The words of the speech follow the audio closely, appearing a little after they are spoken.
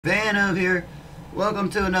Van over here. Welcome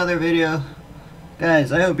to another video.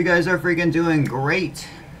 Guys, I hope you guys are freaking doing great.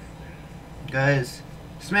 Guys,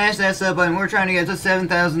 smash that sub button. We're trying to get to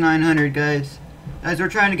 7,900, guys. Guys, we're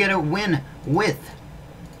trying to get a win with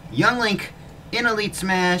Young Link in Elite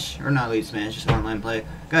Smash. Or not Elite Smash, just online play.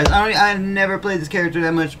 Guys, I've never played this character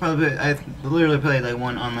that much. Probably, I've literally played like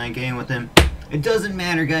one online game with him. It doesn't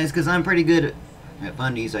matter, guys, because I'm pretty good at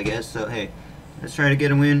fundies, I guess. So, hey, let's try to get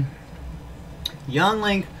a win. Young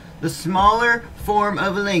Link, the smaller form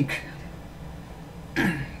of Link.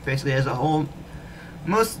 Basically, as a whole,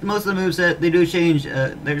 most of the moveset, they do change.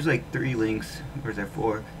 There's like 3 links. Or is there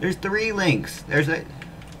 4? There's 3 links. There's like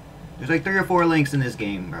 3 or 4 links in this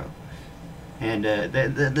game, bro. And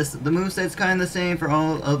the moveset's kind of the same for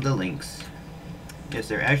all of the links. Yes,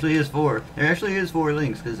 there actually is 4. There actually is 4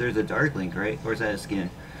 links because there's a dark link, right? Or is that a skin?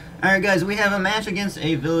 All right, guys, we have a match against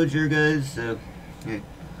a villager, guys. So, yeah.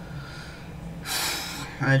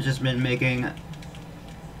 I've just been making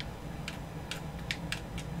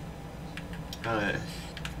come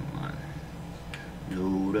on.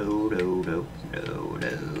 No.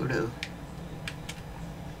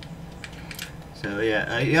 So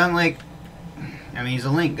yeah, Young Link, I mean, he's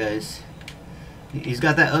a Link, guys. He's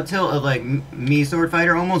got that up tilt of like me Sword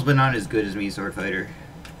Fighter almost, but not as good as me Sword Fighter.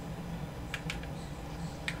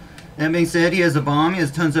 That being said, he has a bomb, he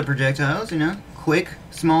has tons of projectiles, you know, quick,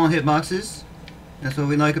 small hitboxes. That's what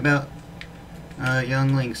we like about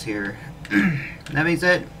Young Links here. That being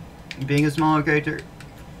said, being a smaller character,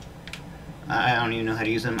 I don't even know how to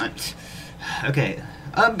use them. Okay,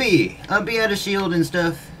 up B had a shield and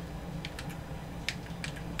stuff,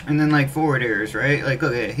 and then like forward airs, right? Like,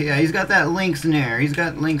 okay, yeah, he's got that Link's Nair. He's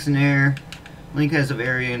got Link's Nair. Link has a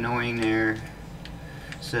very annoying Nair.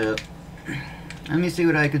 So, let me see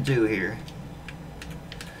what I could do here.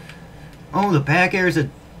 Oh, the back air is a...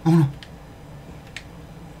 Oh no.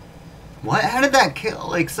 What? How did that kill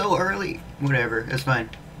like so early? Whatever, it's fine.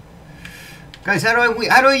 Guys, how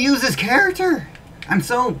do I use this character? I'm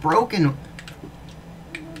so broken.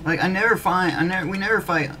 Like we never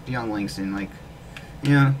fight Young Links in like,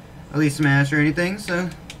 you know, Elite Smash or anything, so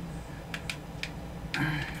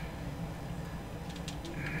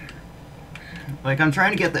like I'm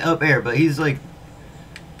trying to get the up air, but he's like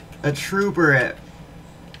a trooper at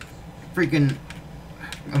freaking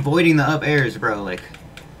avoiding the up airs, bro. Like,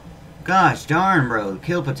 gosh darn, bro,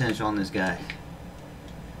 kill potential on this guy.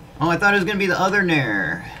 Oh, I thought it was gonna be the other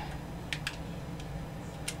Nair.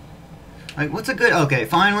 Like, what's a good... Okay,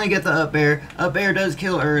 finally get the up air. Up air does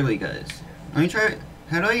kill early, guys. Let me try...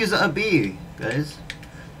 How do I use the up B, guys?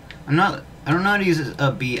 I don't know how to use this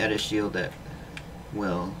up B at a shield that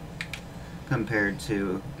well compared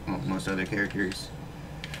to, well, most other characters.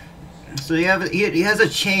 So he has a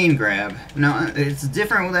chain grab. Now it's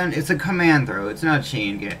different than, it's a command throw. It's not a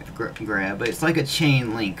chain grab, but it's like a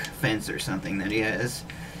chain link fence or something that he has.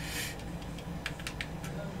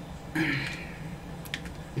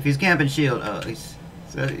 If he's camping shield, oh,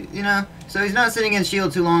 so you know, so he's not sitting in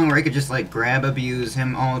shield too long, where I could just like grab abuse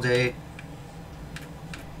him all day.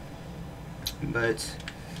 But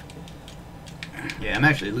yeah, I'm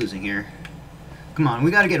actually losing here. Come on,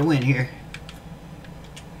 we gotta get a win here.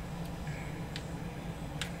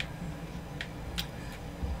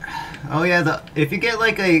 Oh yeah, if you get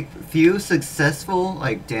like a few successful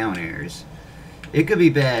like down airs, it could be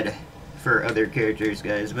bad for other characters,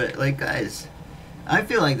 guys. But like, guys, I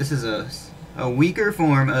feel like this is a weaker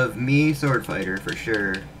form of me Sword Fighter for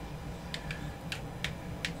sure.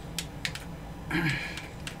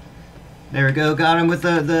 There we go, got him with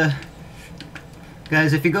the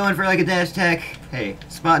guys. If you're going for like a dash attack, hey,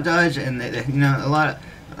 spot dodge, and you know, a lot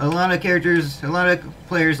of characters, a lot of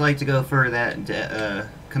players like to go for that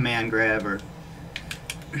command grab. Or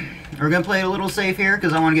we're gonna play it a little safe here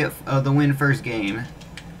because I want to get the win first game.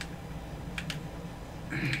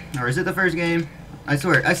 Or is it the first game? I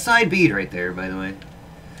swear, I side B'd right there, by the way.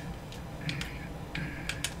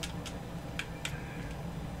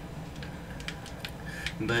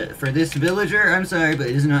 But for this villager, I'm sorry, but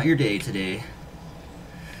it is not your day today.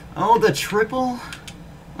 Oh, the triple?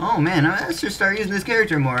 Oh man, I should start using this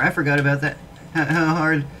character more. I forgot about that. How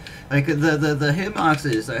hard, like the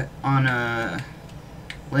hitboxes on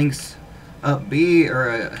Link's up B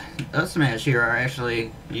or up smash here are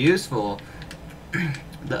actually useful.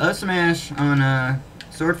 The up smash on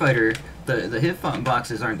Sword Fighter, the hit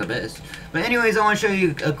boxes aren't the best. But anyways, I want to show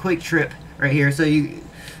you a quick trip right here. So you,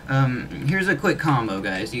 here's a quick combo,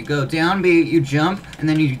 guys. You go down B, you jump, and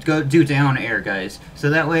then you go do down air, guys.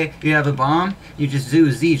 So that way you have a bomb, you just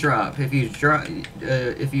do Z drop. If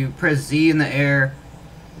you press Z in the air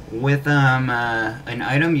with an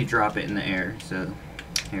item, you drop it in the air. So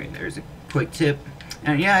Here, there's a quick tip.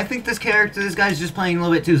 And yeah, I think this guy's just playing a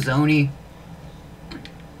little bit too zony.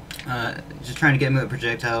 Just trying to get him with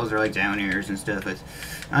projectiles or like down airs and stuff.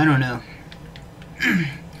 I don't know.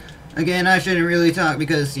 Again, I shouldn't really talk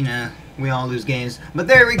because, you know, we all lose games. But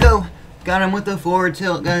there we go. Got him with the forward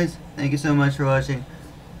tilt, guys. Thank you so much for watching.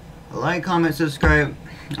 Like, comment, subscribe.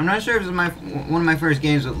 I'm not sure if it's one of my first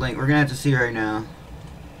games with Link. We're gonna have to see right now.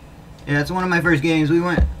 Yeah, it's one of my first games. We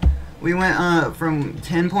went from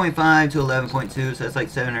 10.5 to 11.2, so that's like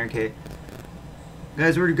 700k.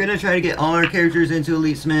 Guys, we're gonna try to get all our characters into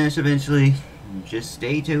Elite Smash eventually. Just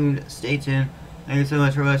stay tuned. Stay tuned. Thank you so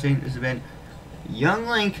much for watching. This has been Young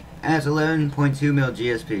Link at 11.2 mil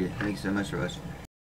GSP. Thank you so much for watching.